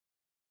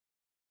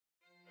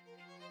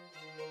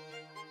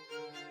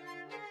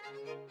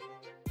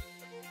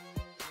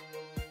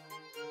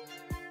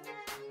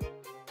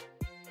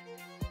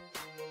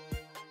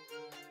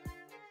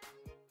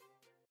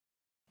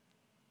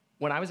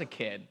When I was a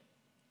kid,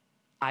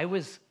 I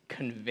was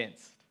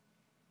convinced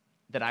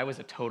that I was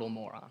a total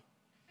moron.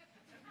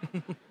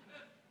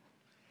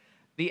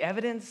 The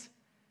evidence,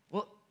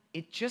 well,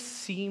 it just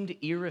seemed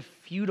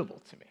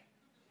irrefutable to me.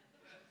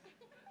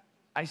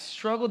 I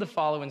struggled to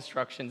follow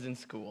instructions in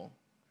school.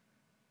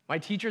 My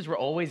teachers were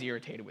always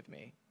irritated with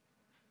me,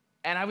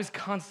 and I was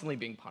constantly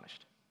being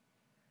punished.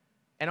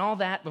 And all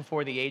that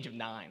before the age of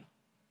 9.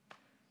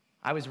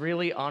 I was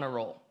really on a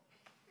roll.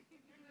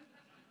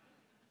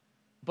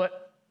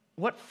 But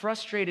what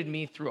frustrated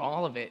me through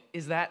all of it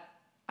is that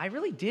I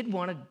really did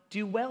want to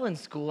do well in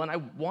school, and I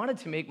wanted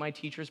to make my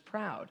teachers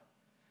proud.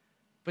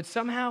 But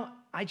somehow,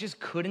 I just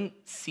couldn't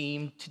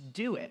seem to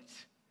do it.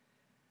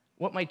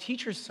 What my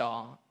teachers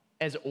saw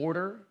as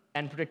order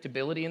and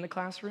predictability in the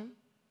classroom,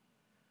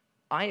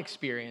 I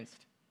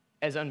experienced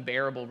as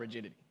unbearable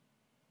rigidity.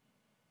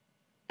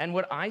 And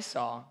what I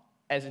saw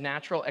as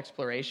natural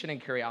exploration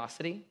and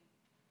curiosity,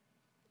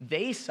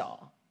 they saw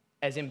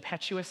as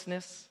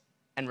impetuousness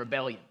and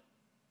rebellion.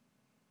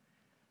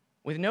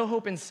 With no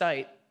hope in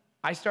sight,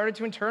 I started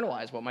to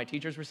internalize what my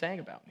teachers were saying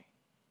about me.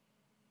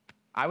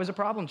 I was a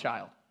problem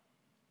child.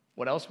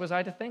 What else was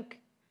I to think?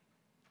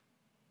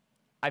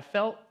 I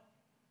felt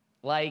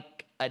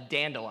like a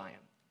dandelion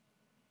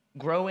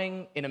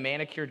growing in a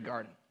manicured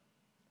garden.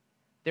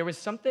 There was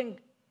something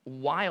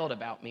wild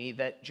about me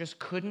that just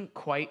couldn't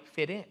quite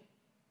fit in.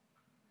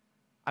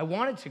 I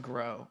wanted to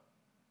grow,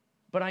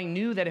 but I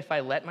knew that if I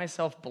let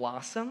myself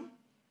blossom,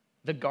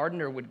 the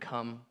gardener would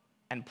come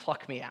and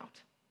pluck me out.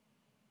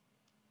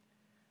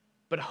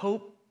 But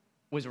hope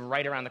was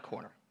right around the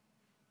corner.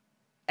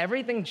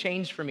 Everything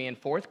changed for me in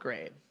 4th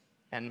grade,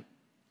 and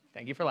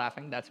thank you for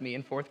laughing, that's me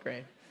in 4th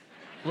grade,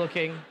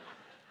 looking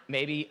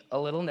maybe a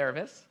little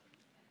nervous.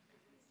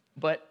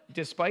 But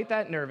despite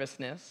that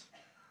nervousness,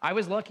 I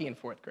was lucky in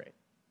 4th grade.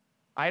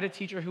 I had a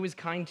teacher who was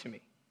kind to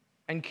me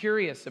and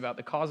curious about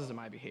the causes of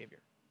my behavior,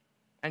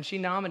 and she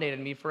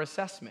nominated me for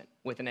assessment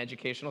with an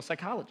educational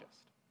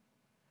psychologist.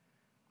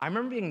 I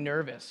remember being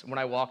nervous when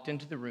I walked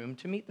into the room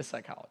to meet the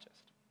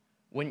psychologist.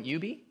 Wouldn't you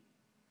be?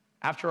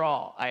 After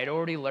all, I had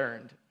already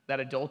learned that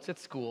adults at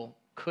school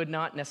could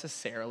not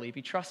necessarily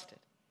be trusted.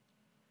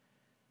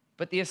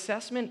 But the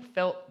assessment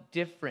felt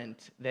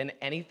different than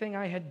anything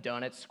I had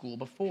done at school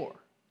before,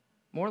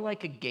 more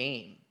like a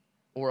game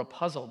or a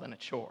puzzle than a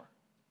chore.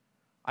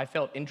 I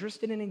felt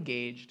interested and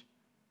engaged,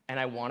 and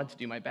I wanted to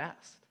do my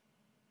best.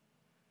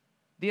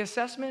 The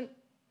assessment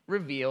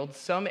revealed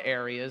some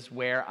areas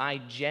where I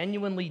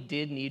genuinely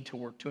did need to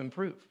work to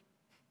improve.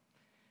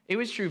 It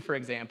was true, for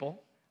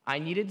example, I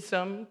needed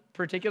some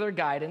particular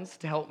guidance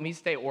to help me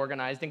stay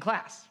organized in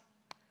class.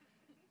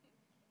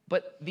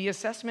 But the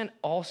assessment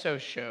also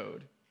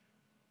showed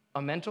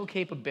a mental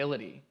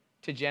capability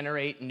to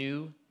generate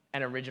new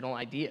and original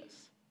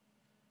ideas,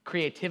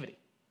 creativity,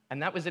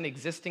 and that was an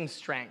existing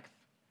strength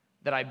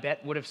that I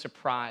bet would have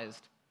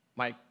surprised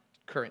my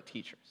current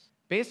teachers.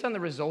 Based on the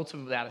results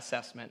of that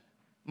assessment,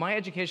 my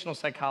educational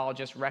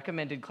psychologist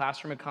recommended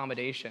classroom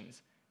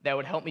accommodations that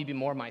would help me be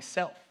more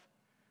myself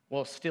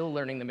while still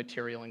learning the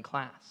material in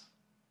class.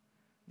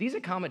 These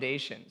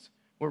accommodations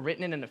were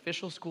written in an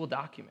official school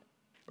document,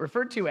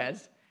 referred to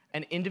as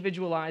an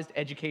Individualized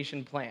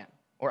Education Plan,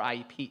 or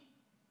IEP.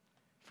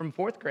 From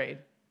 4th grade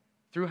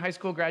through high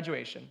school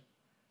graduation,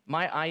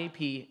 my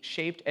IEP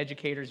shaped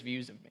educators'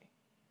 views of me,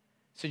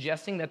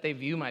 suggesting that they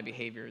view my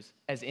behaviors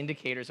as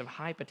indicators of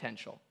high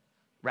potential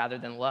rather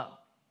than low.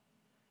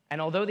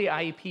 And although the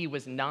IEP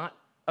was not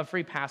a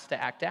free pass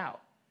to act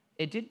out,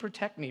 it did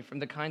protect me from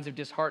the kinds of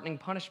disheartening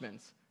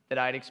punishments that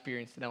I had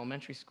experienced in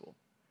elementary school.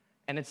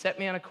 And it set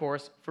me on a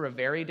course for a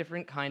very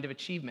different kind of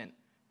achievement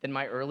than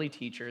my early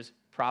teachers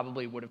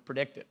probably would have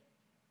predicted.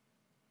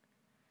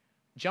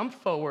 Jump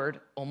forward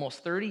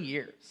almost 30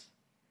 years,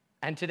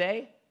 and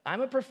today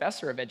I'm a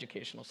professor of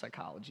educational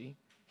psychology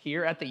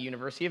here at the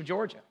University of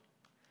Georgia,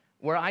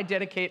 where I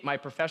dedicate my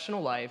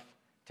professional life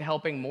to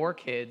helping more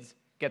kids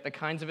get the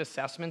kinds of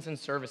assessments and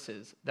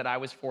services that I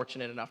was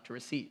fortunate enough to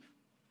receive.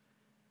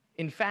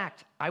 In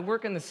fact, I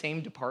work in the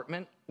same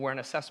department where an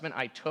assessment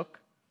I took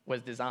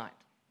was designed.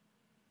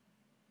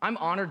 I'm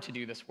honored to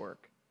do this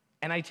work,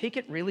 and I take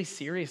it really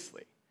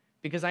seriously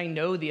because I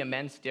know the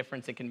immense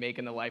difference it can make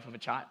in the life of a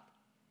child.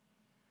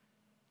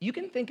 You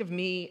can think of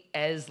me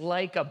as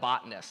like a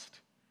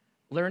botanist,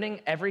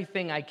 learning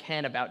everything I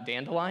can about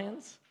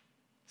dandelions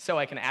so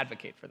I can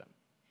advocate for them.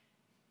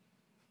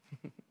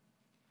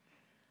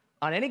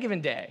 On any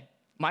given day,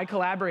 my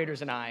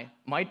collaborators and I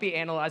might be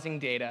analyzing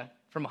data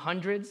from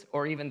hundreds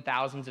or even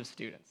thousands of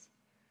students,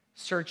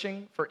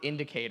 searching for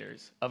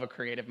indicators of a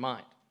creative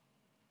mind.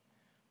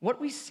 What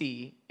we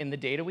see in the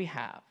data we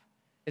have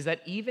is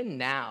that even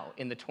now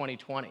in the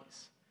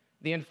 2020s,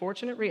 the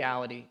unfortunate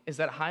reality is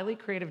that highly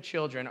creative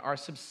children are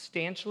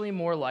substantially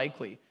more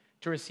likely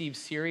to receive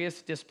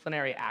serious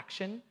disciplinary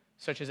action,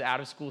 such as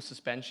out-of-school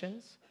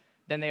suspensions,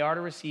 than they are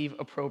to receive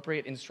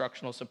appropriate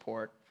instructional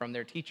support from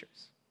their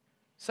teachers.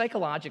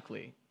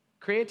 Psychologically,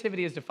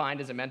 creativity is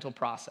defined as a mental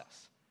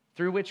process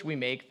through which we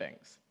make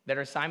things that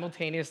are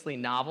simultaneously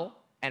novel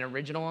and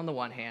original on the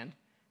one hand,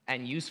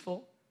 and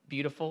useful,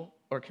 beautiful,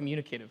 or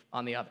communicative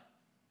on the other.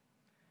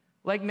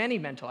 Like many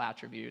mental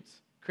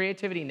attributes,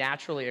 creativity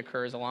naturally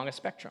occurs along a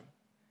spectrum,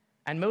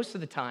 and most of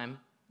the time,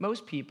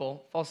 most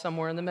people fall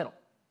somewhere in the middle.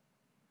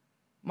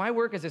 My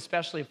work is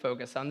especially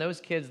focused on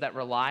those kids that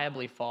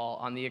reliably fall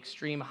on the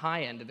extreme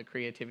high end of the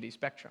creativity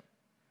spectrum.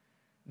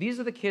 These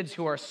are the kids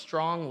who are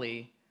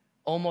strongly,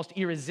 almost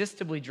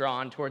irresistibly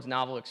drawn towards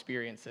novel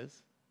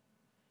experiences,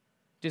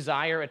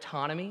 desire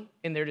autonomy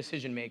in their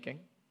decision-making,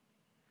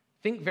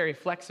 think very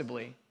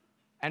flexibly,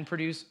 and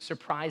produce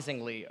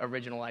surprisingly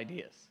original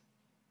ideas.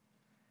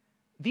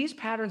 These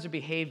patterns of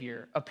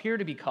behavior appear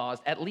to be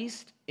caused, at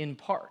least in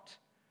part,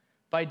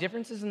 by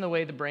differences in the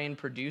way the brain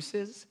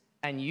produces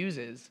and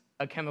uses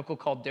a chemical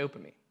called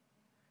dopamine.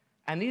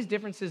 And these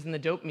differences in the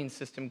dopamine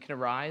system can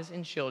arise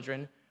in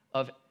children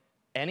of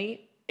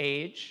any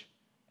age,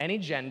 any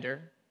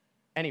gender,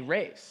 any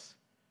race,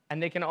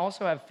 and they can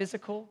also have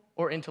physical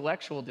or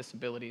intellectual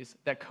disabilities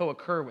that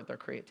co-occur with their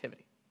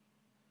creativity.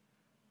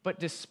 But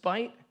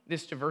despite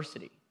this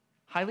diversity,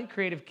 highly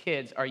creative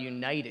kids are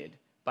united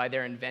by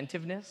their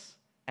inventiveness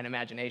and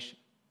imagination.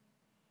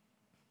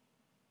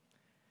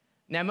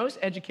 Now, most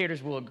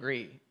educators will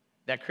agree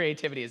that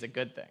creativity is a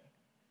good thing,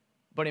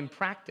 but in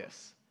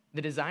practice,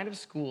 the design of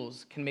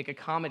schools can make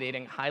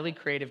accommodating highly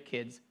creative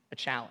kids a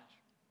challenge.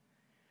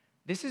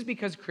 This is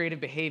because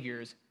creative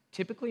behaviors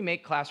typically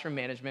make classroom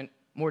management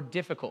more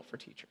difficult for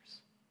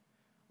teachers.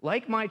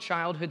 Like my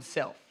childhood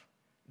self,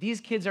 these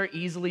kids are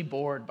easily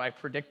bored by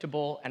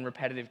predictable and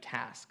repetitive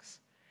tasks.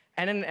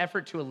 And in an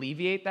effort to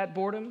alleviate that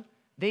boredom,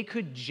 they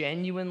could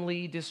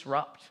genuinely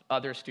disrupt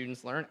other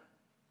students' learning.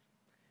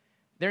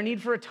 Their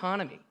need for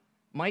autonomy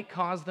might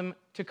cause them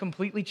to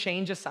completely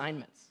change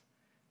assignments,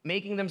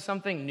 making them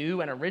something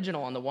new and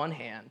original on the one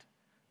hand,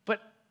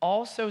 but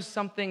also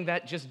something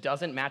that just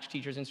doesn't match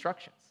teachers'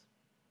 instructions.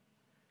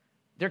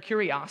 Their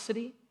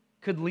curiosity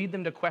could lead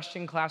them to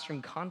question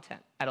classroom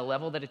content at a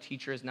level that a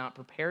teacher is not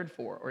prepared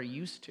for or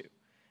used to,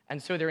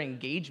 and so their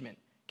engagement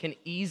can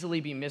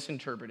easily be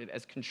misinterpreted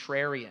as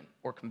contrarian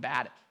or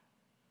combative.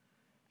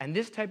 And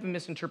this type of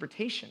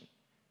misinterpretation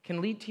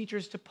can lead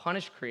teachers to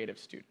punish creative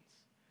students,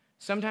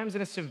 sometimes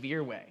in a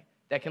severe way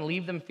that can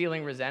leave them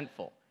feeling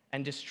resentful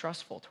and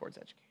distrustful towards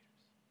educators.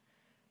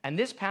 And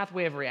this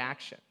pathway of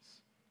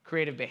reactions,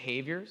 creative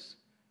behaviors,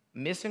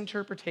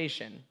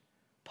 misinterpretation,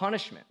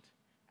 punishment,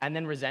 and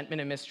then resentment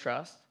and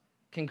mistrust,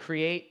 can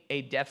create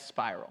a death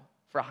spiral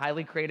for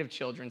highly creative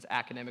children's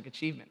academic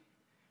achievement,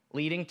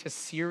 leading to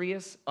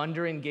serious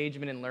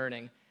under-engagement in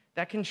learning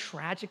that can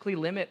tragically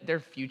limit their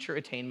future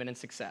attainment and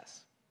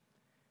success.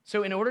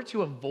 So in order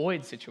to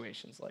avoid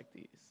situations like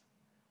these,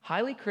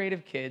 highly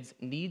creative kids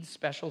need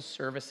special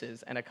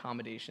services and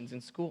accommodations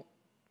in school.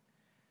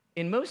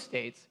 In most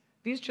states,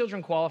 these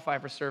children qualify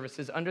for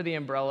services under the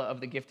umbrella of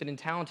the Gifted and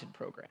Talented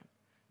program,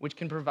 which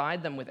can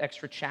provide them with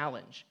extra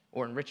challenge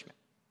or enrichment.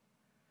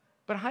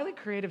 But highly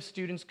creative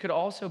students could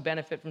also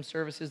benefit from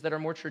services that are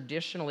more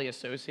traditionally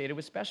associated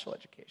with special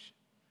education.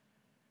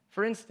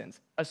 For instance,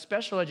 a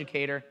special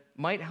educator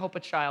might help a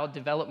child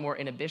develop more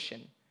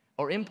inhibition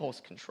or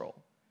impulse control,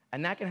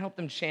 and that can help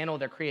them channel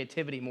their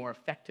creativity more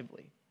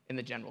effectively in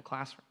the general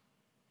classroom.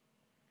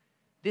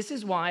 This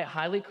is why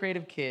highly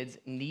creative kids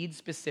need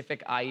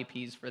specific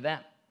IEPs for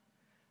them.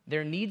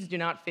 Their needs do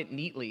not fit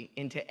neatly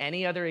into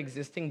any other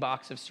existing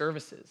box of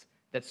services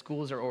that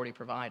schools are already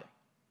providing.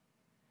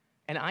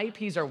 And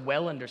IEPs are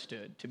well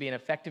understood to be an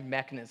effective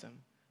mechanism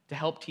to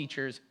help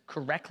teachers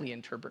correctly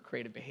interpret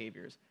creative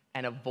behaviors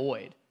and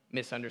avoid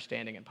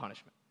misunderstanding and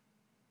punishment.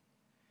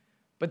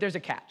 But there's a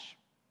catch.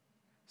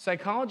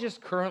 Psychologists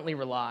currently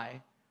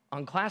rely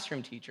on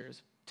classroom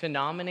teachers to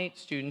nominate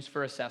students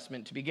for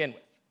assessment to begin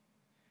with.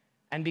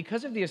 And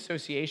because of the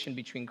association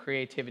between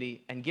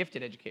creativity and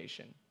gifted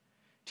education,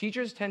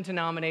 teachers tend to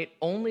nominate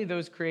only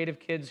those creative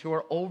kids who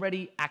are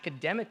already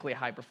academically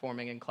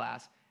high-performing in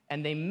class,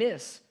 and they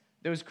miss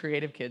those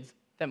creative kids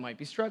that might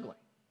be struggling.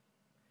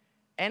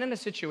 And in a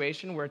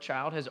situation where a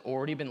child has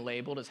already been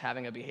labeled as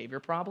having a behavior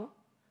problem,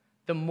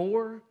 the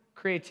more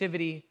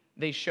creativity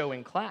they show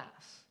in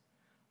class,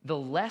 the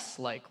less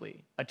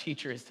likely a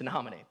teacher is to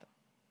nominate them.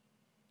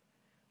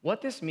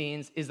 What this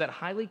means is that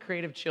highly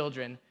creative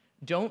children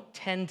don't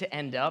tend to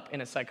end up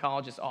in a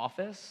psychologist's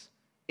office,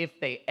 if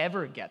they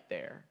ever get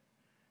there,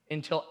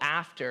 until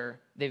after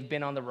they've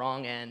been on the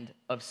wrong end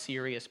of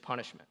serious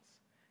punishments.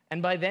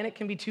 And by then, it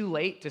can be too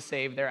late to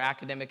save their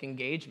academic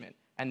engagement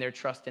and their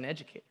trust in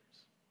educators.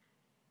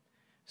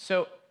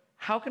 So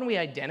how can we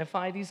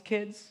identify these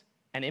kids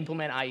and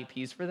implement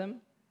IEPs for them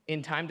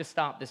in time to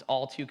stop this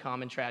all too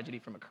common tragedy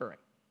from occurring?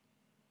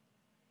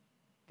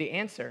 The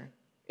answer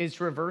is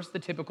to reverse the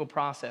typical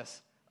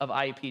process of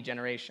IEP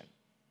generation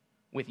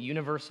with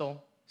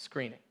universal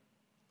screening.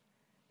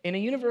 In a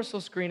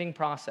universal screening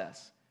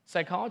process,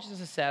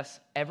 psychologists assess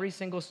every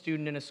single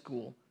student in a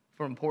school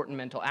for important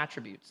mental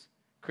attributes,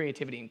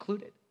 creativity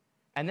included,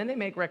 and then they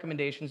make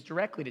recommendations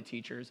directly to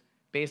teachers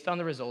based on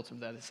the results of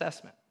that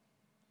assessment.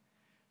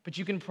 But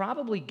you can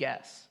probably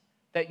guess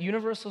that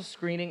universal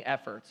screening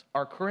efforts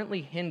are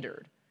currently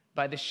hindered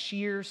by the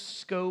sheer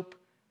scope,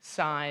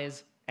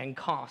 size, and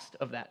cost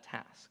of that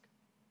task.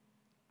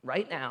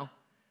 Right now,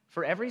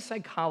 for every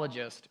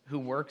psychologist who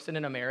works in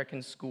an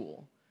American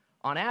school,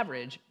 on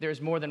average, there's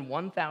more than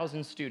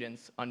 1,000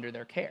 students under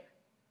their care.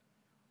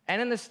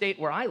 And in the state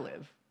where I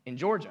live, in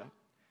Georgia,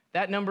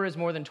 that number is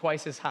more than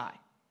twice as high,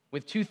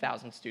 with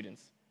 2,000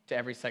 students to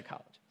every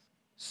psychologist.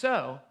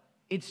 So,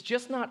 it's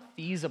just not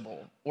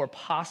feasible or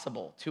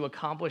possible to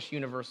accomplish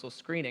universal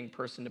screening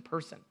person to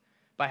person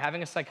by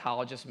having a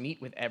psychologist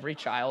meet with every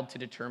child to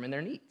determine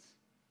their needs.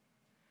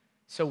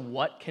 So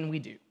what can we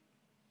do?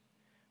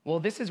 Well,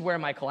 this is where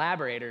my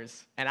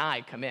collaborators and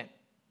I come in.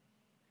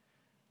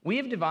 We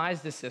have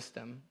devised a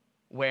system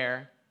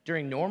where,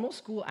 during normal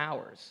school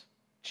hours,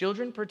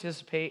 children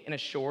participate in a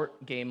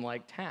short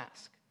game-like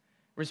task,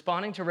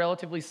 responding to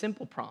relatively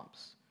simple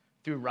prompts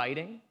through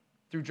writing,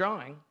 through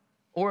drawing,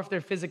 or if they're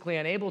physically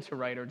unable to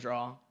write or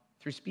draw,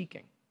 through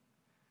speaking.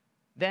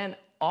 Then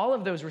all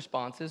of those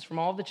responses from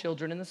all the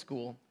children in the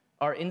school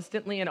are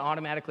instantly and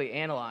automatically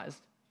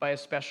analyzed by a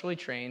specially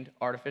trained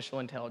artificial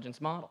intelligence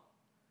model.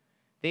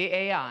 The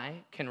AI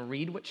can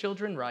read what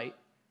children write,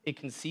 it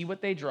can see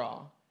what they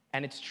draw,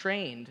 and it's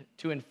trained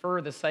to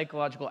infer the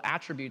psychological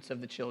attributes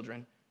of the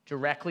children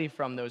directly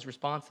from those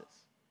responses.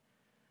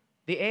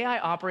 The AI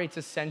operates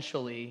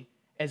essentially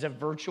as a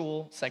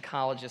virtual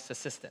psychologist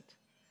assistant.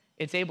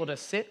 It's able to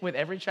sit with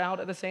every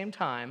child at the same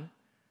time,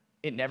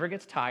 it never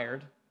gets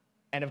tired,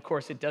 and of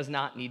course, it does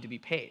not need to be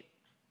paid.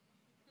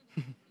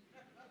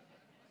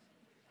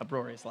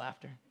 Uproarious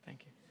laughter, thank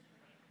you.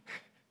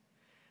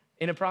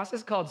 In a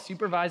process called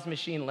supervised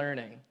machine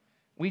learning,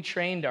 we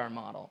trained our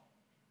model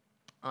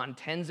on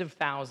tens of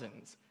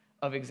thousands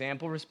of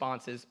example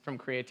responses from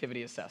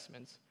creativity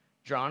assessments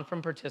drawn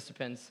from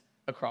participants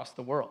across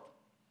the world.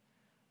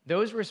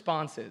 Those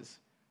responses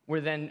were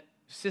then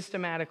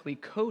systematically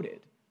coded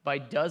by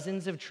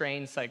dozens of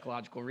trained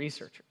psychological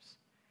researchers.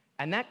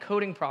 And that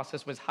coding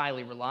process was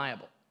highly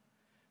reliable,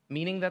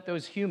 meaning that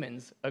those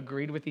humans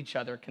agreed with each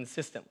other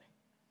consistently.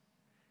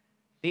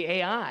 The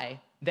AI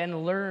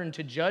then learned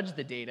to judge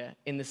the data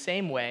in the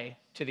same way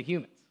to the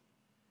humans.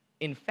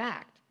 In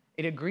fact,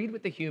 it agreed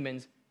with the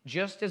humans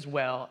just as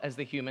well as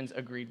the humans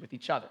agreed with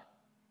each other.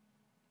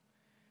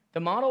 The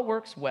model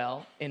works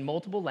well in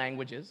multiple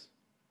languages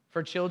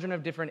for children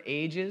of different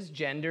ages,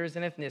 genders,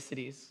 and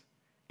ethnicities,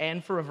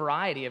 and for a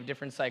variety of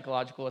different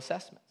psychological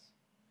assessments.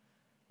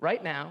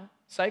 Right now,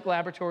 psych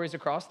laboratories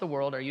across the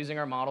world are using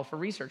our model for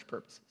research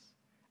purposes,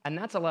 and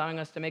that's allowing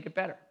us to make it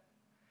better.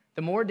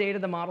 The more data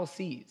the model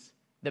sees,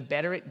 the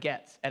better it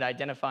gets at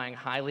identifying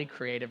highly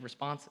creative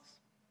responses.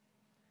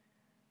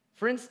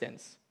 For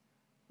instance,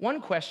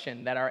 one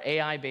question that our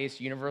AI-based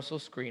universal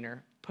screener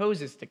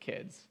poses to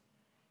kids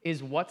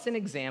is, what's an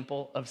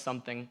example of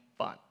something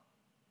fun?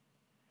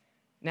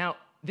 Now,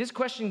 this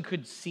question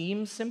could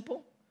seem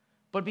simple,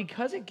 but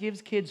because it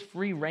gives kids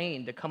free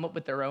rein to come up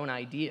with their own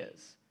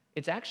ideas,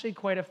 it's actually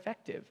quite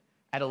effective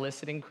at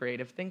eliciting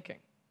creative thinking.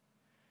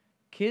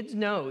 Kids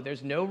know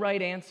there's no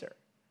right answer,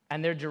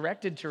 and they're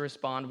directed to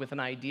respond with an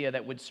idea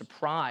that would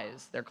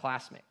surprise their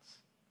classmates.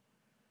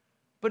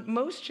 But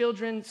most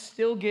children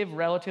still give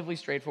relatively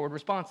straightforward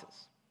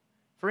responses.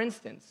 For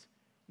instance,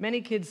 many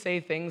kids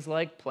say things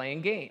like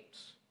playing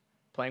games,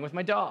 playing with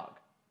my dog,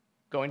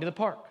 going to the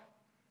park.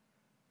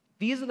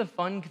 These are the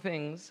fun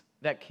things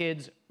that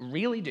kids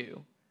really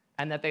do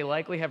and that they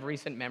likely have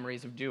recent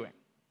memories of doing.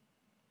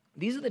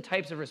 These are the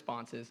types of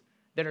responses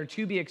that are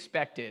to be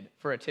expected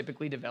for a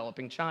typically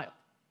developing child.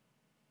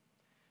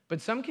 But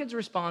some kids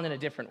respond in a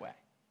different way.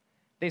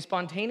 They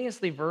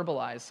spontaneously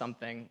verbalize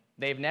something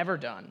they've never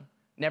done,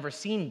 never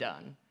seen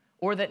done,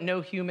 or that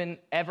no human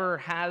ever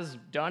has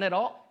done at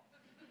all.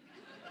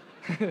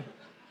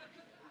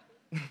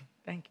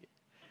 Thank you.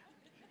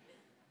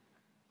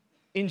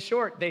 In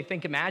short, they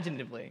think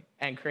imaginatively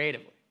and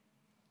creatively.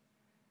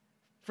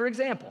 For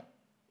example,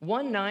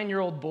 one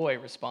 9-year-old boy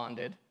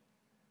responded,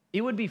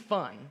 "It would be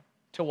fun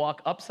to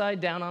walk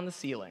upside down on the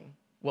ceiling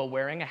while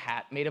wearing a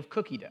hat made of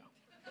cookie dough."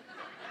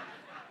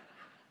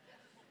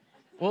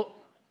 Well,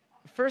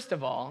 first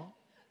of all,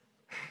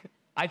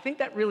 I think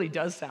that really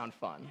does sound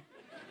fun.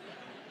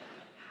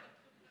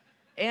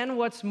 And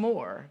what's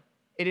more,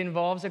 it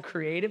involves a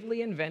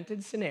creatively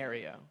invented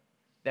scenario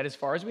that, as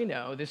far as we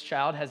know, this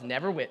child has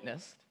never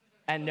witnessed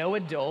and no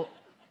adult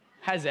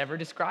has ever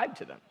described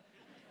to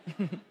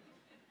them.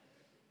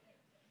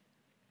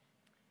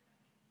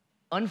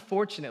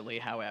 Unfortunately,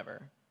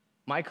 however,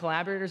 my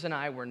collaborators and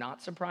I were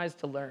not surprised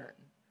to learn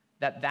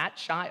that that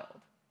child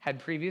had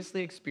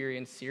previously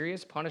experienced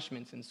serious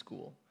punishments in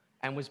school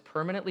and was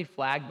permanently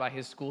flagged by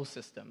his school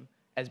system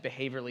as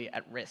behaviorally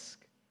at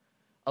risk,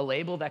 a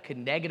label that could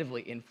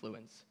negatively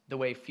influence the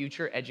way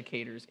future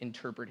educators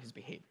interpret his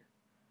behavior.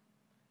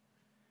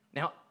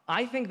 Now,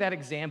 I think that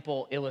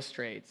example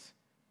illustrates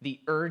the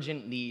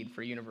urgent need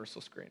for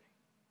universal screening.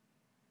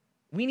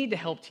 We need to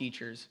help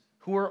teachers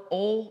who are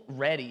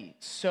already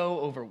so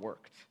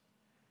overworked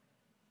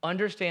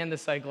understand the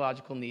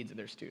psychological needs of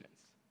their students.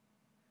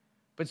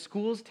 But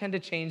schools tend to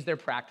change their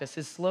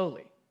practices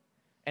slowly,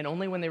 and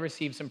only when they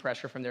receive some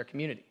pressure from their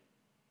community.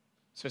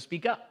 So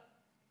speak up.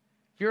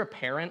 If you're a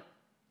parent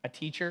a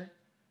teacher,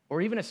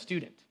 or even a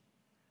student,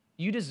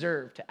 you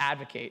deserve to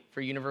advocate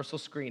for universal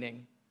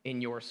screening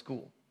in your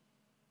school.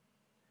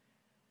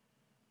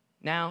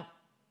 Now,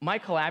 my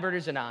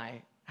collaborators and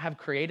I have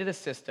created a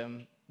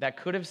system that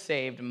could have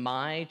saved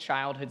my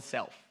childhood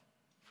self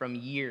from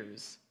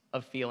years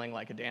of feeling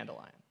like a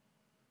dandelion.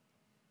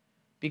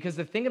 Because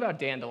the thing about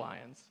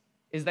dandelions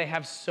is they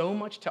have so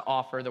much to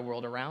offer the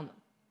world around them.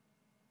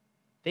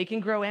 They can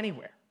grow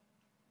anywhere,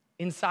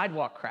 in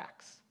sidewalk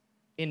cracks,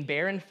 in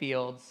barren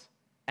fields,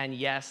 and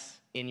yes,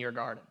 in your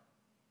garden.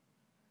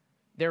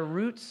 Their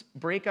roots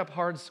break up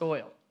hard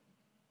soil,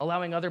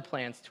 allowing other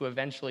plants to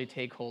eventually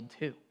take hold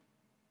too.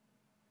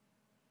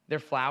 Their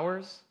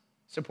flowers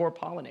support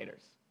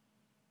pollinators,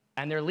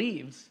 and their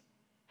leaves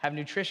have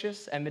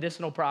nutritious and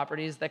medicinal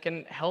properties that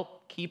can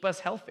help keep us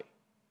healthy.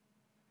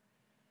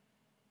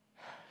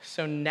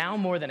 So now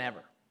more than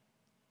ever,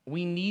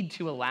 we need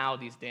to allow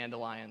these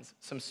dandelions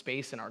some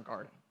space in our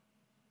garden.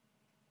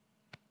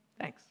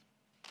 Thanks.